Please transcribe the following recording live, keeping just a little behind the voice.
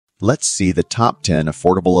Let's see the top 10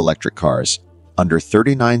 affordable electric cars under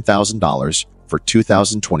 $39,000 for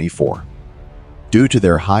 2024. Due to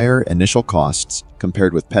their higher initial costs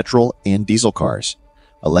compared with petrol and diesel cars,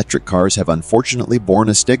 electric cars have unfortunately borne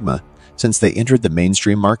a stigma since they entered the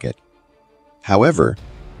mainstream market. However,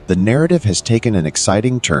 the narrative has taken an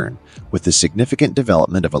exciting turn with the significant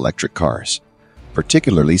development of electric cars,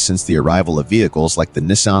 particularly since the arrival of vehicles like the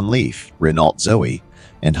Nissan Leaf, Renault Zoe,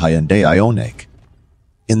 and Hyundai Ioniq.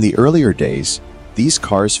 In the earlier days, these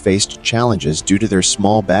cars faced challenges due to their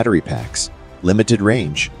small battery packs, limited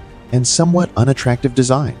range, and somewhat unattractive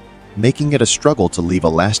design, making it a struggle to leave a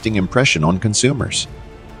lasting impression on consumers.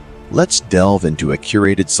 Let's delve into a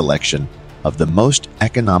curated selection of the most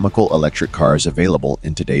economical electric cars available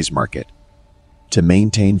in today's market. To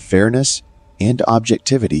maintain fairness and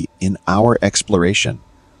objectivity in our exploration,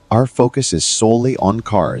 our focus is solely on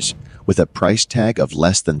cars with a price tag of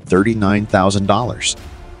less than $39,000.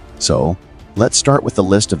 So, let's start with the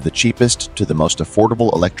list of the cheapest to the most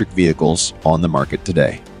affordable electric vehicles on the market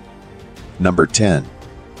today. Number 10.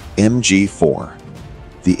 MG4.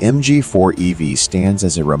 The MG4 EV stands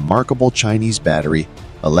as a remarkable Chinese battery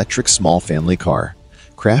electric small family car,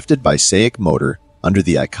 crafted by SAIC Motor under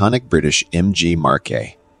the iconic British MG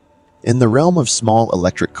marque. In the realm of small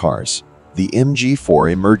electric cars, the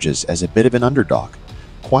MG4 emerges as a bit of an underdog,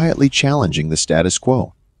 quietly challenging the status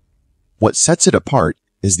quo. What sets it apart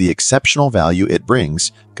is the exceptional value it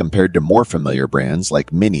brings compared to more familiar brands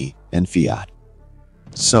like Mini and Fiat.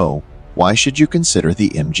 So, why should you consider the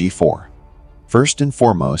MG4? First and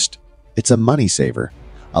foremost, it's a money saver,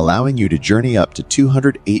 allowing you to journey up to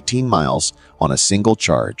 218 miles on a single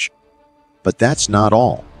charge. But that's not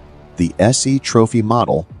all. The SE Trophy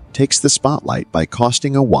model takes the spotlight by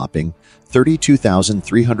costing a whopping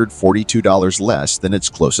 $32,342 less than its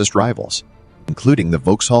closest rivals, including the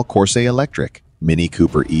Vauxhall Corsa Electric, Mini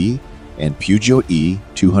Cooper E, and Peugeot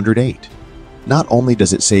E208. Not only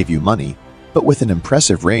does it save you money, but with an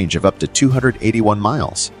impressive range of up to 281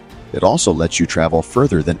 miles, it also lets you travel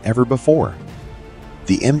further than ever before.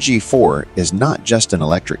 The MG4 is not just an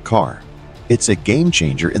electric car, it's a game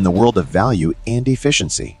changer in the world of value and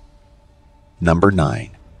efficiency. Number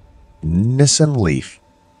 9. Nissan Leaf.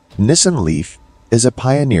 Nissan Leaf is a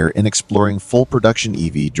pioneer in exploring full production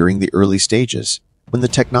EV during the early stages, when the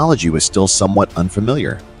technology was still somewhat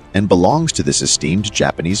unfamiliar, and belongs to this esteemed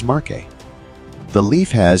Japanese marque. The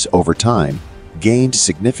Leaf has, over time, gained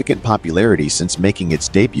significant popularity since making its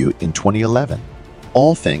debut in 2011,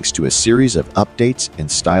 all thanks to a series of updates and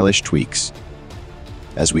stylish tweaks.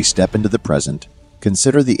 As we step into the present,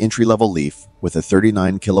 consider the entry-level Leaf with a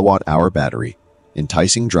 39 kilowatt-hour battery,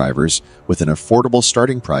 enticing drivers with an affordable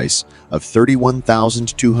starting price of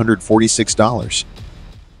 $31,246.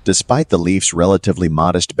 Despite the Leaf's relatively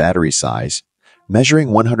modest battery size, measuring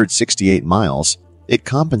 168 miles, it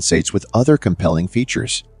compensates with other compelling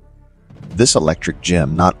features. This electric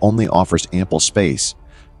gem not only offers ample space,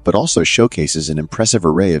 but also showcases an impressive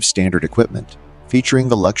array of standard equipment, featuring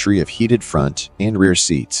the luxury of heated front and rear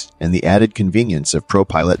seats and the added convenience of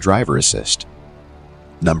ProPilot driver assist.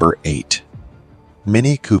 Number 8.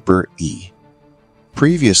 Mini Cooper E.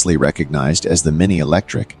 Previously recognized as the Mini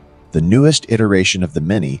Electric, the newest iteration of the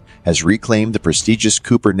Mini has reclaimed the prestigious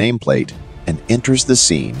Cooper nameplate and enters the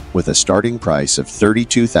scene with a starting price of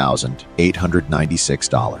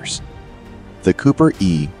 $32,896. The Cooper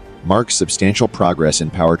E marks substantial progress in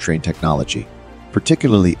powertrain technology,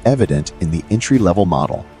 particularly evident in the entry-level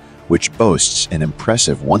model, which boasts an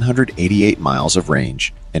impressive 188 miles of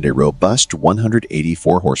range and a robust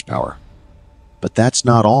 184 horsepower. But that's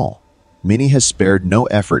not all. Mini has spared no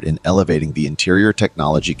effort in elevating the interior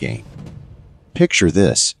technology game. Picture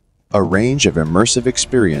this: a range of immersive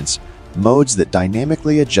experience modes that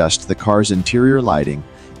dynamically adjust the car's interior lighting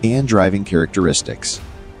and driving characteristics.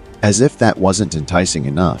 As if that wasn't enticing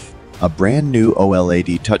enough, a brand new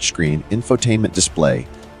OLED touchscreen infotainment display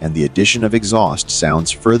and the addition of exhaust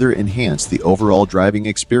sounds further enhance the overall driving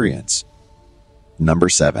experience. Number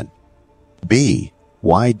 7.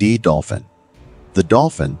 BYD Dolphin. The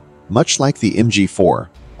Dolphin, much like the MG4,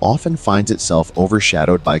 often finds itself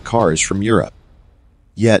overshadowed by cars from Europe.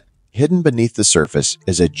 Yet, hidden beneath the surface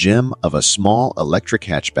is a gem of a small electric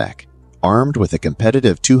hatchback, armed with a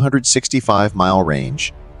competitive 265-mile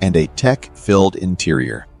range and a tech-filled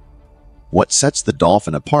interior. What sets the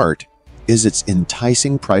Dolphin apart is its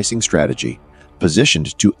enticing pricing strategy,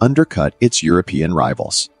 positioned to undercut its European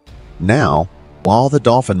rivals. Now, while the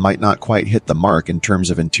Dolphin might not quite hit the mark in terms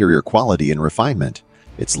of interior quality and refinement,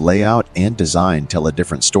 its layout and design tell a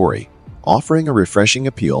different story, offering a refreshing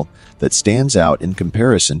appeal that stands out in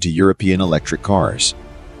comparison to European electric cars.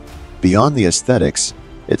 Beyond the aesthetics,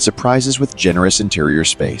 It surprises with generous interior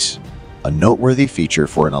space, a noteworthy feature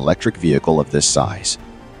for an electric vehicle of this size.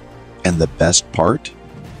 And the best part?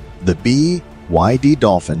 The BYD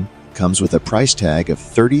Dolphin comes with a price tag of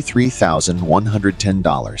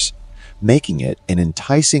 $33,110, making it an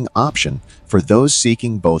enticing option for those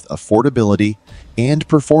seeking both affordability and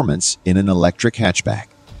performance in an electric hatchback.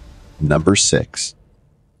 Number 6.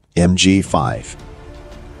 MG5.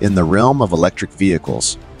 In the realm of electric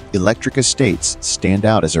vehicles, electric estates stand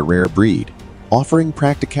out as a rare breed, offering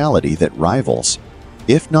practicality that rivals,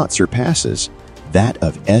 if not surpasses, that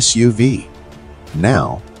of SUV.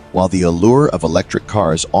 Now, while the allure of electric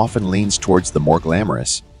cars often leans towards the more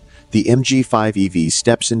glamorous, the MG5 EV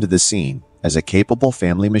steps into the scene as a capable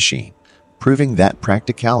family machine, proving that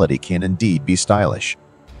practicality can indeed be stylish.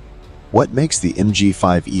 What makes the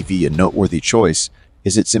MG5 EV a noteworthy choice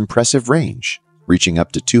is its impressive range, reaching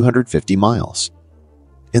up to 250 miles.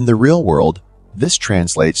 In the real world, this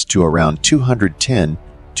translates to around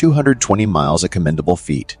 210-220 miles, a commendable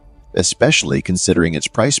feat, especially considering its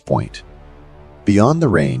price point. Beyond the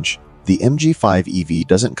range, the MG5 EV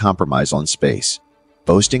doesn't compromise on space,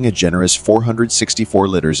 boasting a generous 464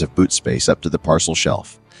 liters of boot space up to the parcel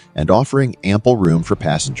shelf and offering ample room for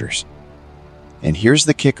passengers. And here's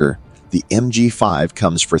the kicker, the MG5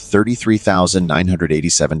 comes for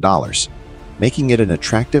 $33,987, making it an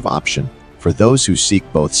attractive option for those who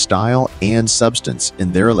seek both style and substance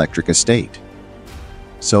in their electric estate.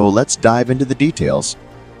 So let's dive into the details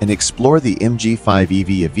and explore the MG5 EV,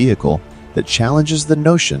 a vehicle that challenges the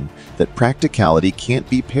notion that practicality can't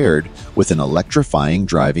be paired with an electrifying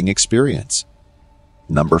driving experience.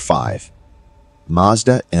 Number 5.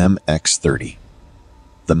 Mazda MX-30.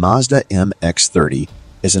 The Mazda MX-30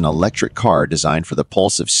 is an electric car designed for the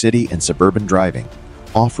pulse of city and suburban driving,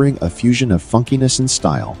 offering a fusion of funkiness and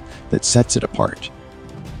style that sets it apart.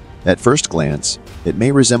 At first glance, it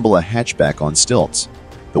may resemble a hatchback on stilts,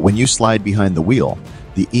 but when you slide behind the wheel,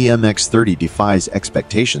 the MX-30 defies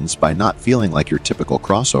expectations by not feeling like your typical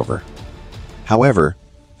crossover. However,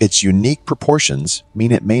 its unique proportions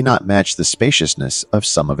mean it may not match the spaciousness of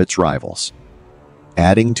some of its rivals.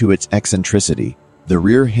 Adding to its eccentricity, the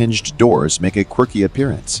rear-hinged doors make a quirky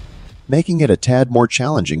appearance, making it a tad more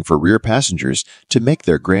challenging for rear passengers to make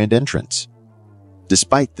their grand entrance.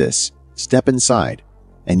 Despite this, step inside,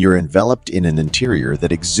 and you're enveloped in an interior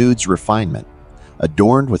that exudes refinement,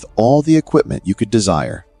 adorned with all the equipment you could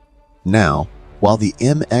desire. Now, while the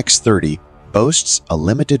MX-30 boasts a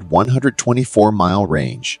limited 124-mile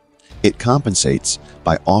range, it compensates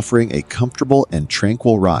by offering a comfortable and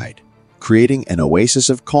tranquil ride, creating an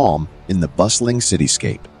oasis of calm in the bustling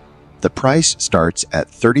cityscape. The price starts at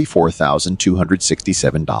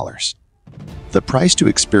 $34,267. The price to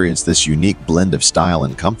experience this unique blend of style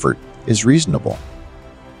and comfort is reasonable.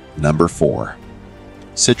 Number 4.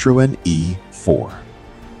 Citroën E4.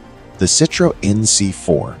 The Citroën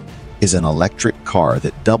C4 is an electric car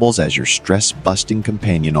that doubles as your stress-busting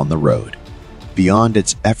companion on the road. Beyond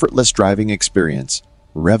its effortless driving experience,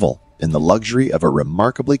 revel in the luxury of a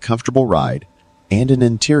remarkably comfortable ride and an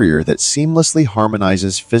interior that seamlessly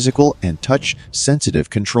harmonizes physical and touch-sensitive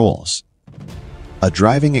controls. A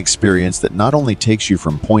driving experience that not only takes you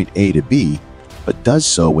from point A to B, but does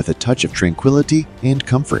so with a touch of tranquility and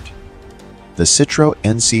comfort. The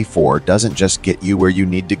Citroën C4 doesn't just get you where you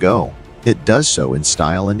need to go, it does so in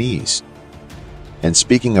style and ease. And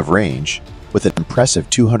speaking of range, with an impressive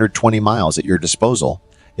 220 miles at your disposal,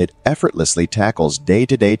 it effortlessly tackles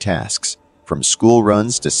day-to-day tasks, from school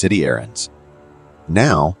runs to city errands.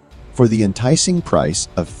 Now, for the enticing price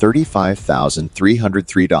of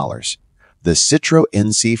 $35,303, the Citroën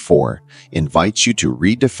C4 invites you to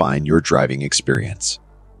redefine your driving experience.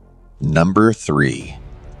 Number 3.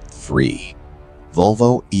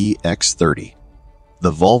 Volvo EX30.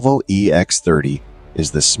 The Volvo EX30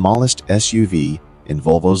 is the smallest SUV in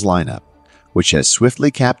Volvo's lineup, which has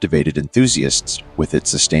swiftly captivated enthusiasts with its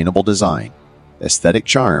sustainable design, aesthetic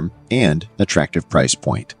charm, and attractive price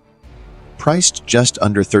point. Priced just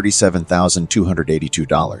under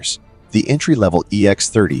 $37,282, the entry-level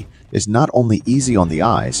EX30 is not only easy on the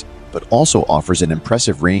eyes, but also offers an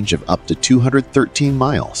impressive range of up to 213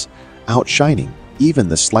 miles, outshining even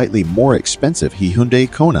the slightly more expensive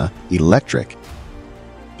Hyundai Kona Electric.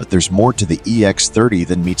 But there's more to the EX30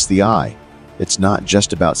 than meets the eye. It's not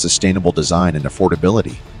just about sustainable design and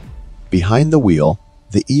affordability. Behind the wheel,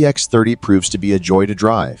 the EX30 proves to be a joy to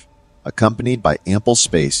drive, accompanied by ample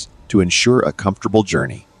space to ensure a comfortable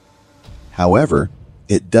journey. However,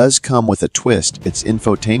 it does come with a twist. Its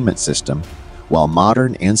infotainment system, while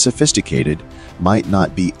modern and sophisticated, might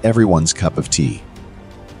not be everyone's cup of tea.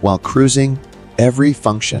 While cruising, every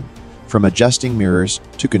function, from adjusting mirrors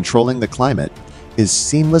to controlling the climate, is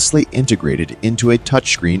seamlessly integrated into a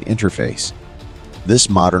touchscreen interface. This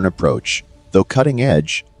modern approach, though cutting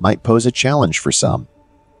edge, might pose a challenge for some.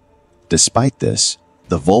 Despite this,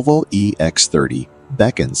 the Volvo EX30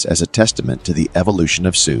 beckons as a testament to the evolution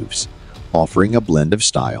of SUVs, offering a blend of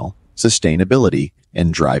style, sustainability,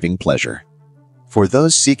 and driving pleasure. For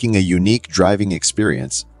those seeking a unique driving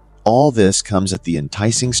experience, all this comes at the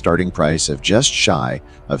enticing starting price of just shy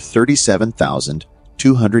of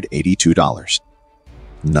 $37,282.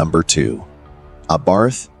 Number 2.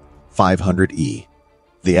 Abarth 500e.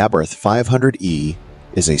 The Abarth 500e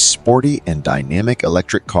is a sporty and dynamic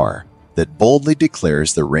electric car that boldly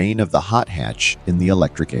declares the reign of the hot hatch in the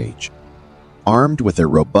electric age. Armed with a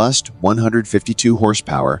robust 152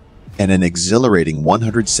 horsepower and an exhilarating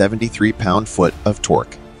 173 pound-foot of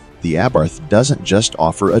torque, the Abarth doesn't just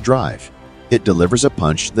offer a drive, it delivers a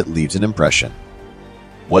punch that leaves an impression.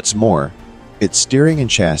 What's more, its steering and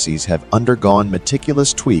chassis have undergone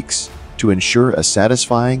meticulous tweaks to ensure a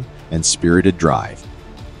satisfying and spirited drive.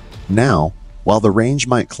 Now, while the range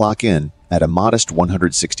might clock in at a modest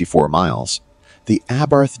 164 miles, the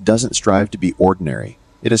Abarth doesn't strive to be ordinary.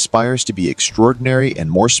 It aspires to be extraordinary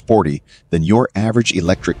and more sporty than your average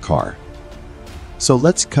electric car. So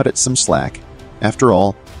let's cut it some slack. After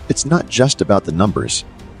all, it's not just about the numbers,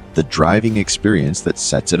 the driving experience that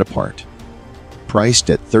sets it apart. Priced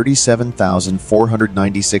at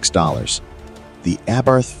 $37,496, the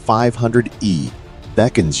Abarth 500e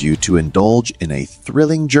beckons you to indulge in a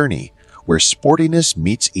thrilling journey where sportiness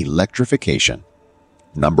meets electrification.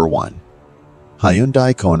 Number 1.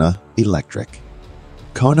 Hyundai Kona Electric.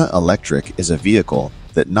 Kona Electric is a vehicle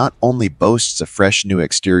that not only boasts a fresh new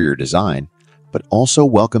exterior design, but also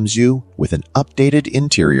welcomes you with an updated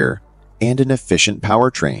interior and an efficient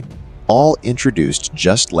powertrain, all introduced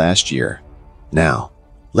just last year. Now,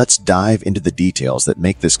 let's dive into the details that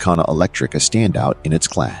make this Kona Electric a standout in its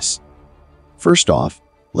class. First off,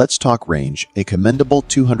 let's talk range, a commendable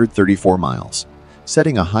 234 miles,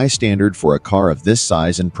 setting a high standard for a car of this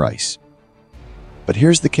size and price. But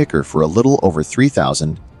here's the kicker: for a little over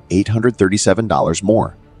 $3,837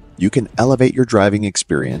 more, you can elevate your driving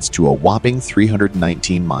experience to a whopping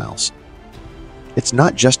 319 miles. It's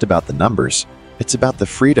not just about the numbers, it's about the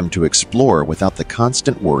freedom to explore without the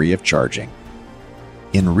constant worry of charging.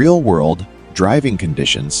 In real-world driving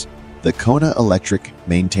conditions, the Kona Electric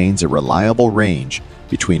maintains a reliable range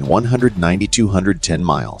between 190 to 210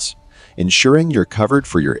 miles, ensuring you're covered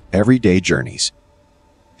for your everyday journeys.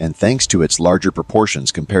 And thanks to its larger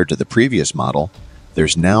proportions compared to the previous model,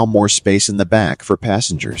 there's now more space in the back for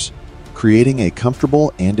passengers, creating a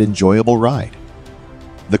comfortable and enjoyable ride.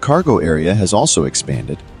 The cargo area has also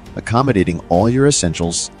expanded, accommodating all your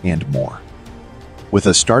essentials and more. With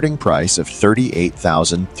a starting price of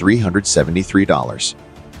 $38,373,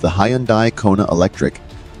 the Hyundai Kona Electric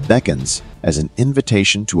beckons as an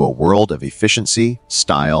invitation to a world of efficiency,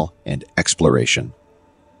 style, and exploration.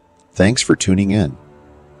 Thanks for tuning in.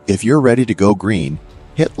 If you're ready to go green,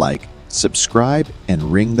 hit like, subscribe,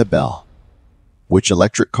 and ring the bell. Which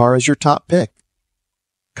electric car is your top pick?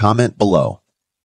 Comment below.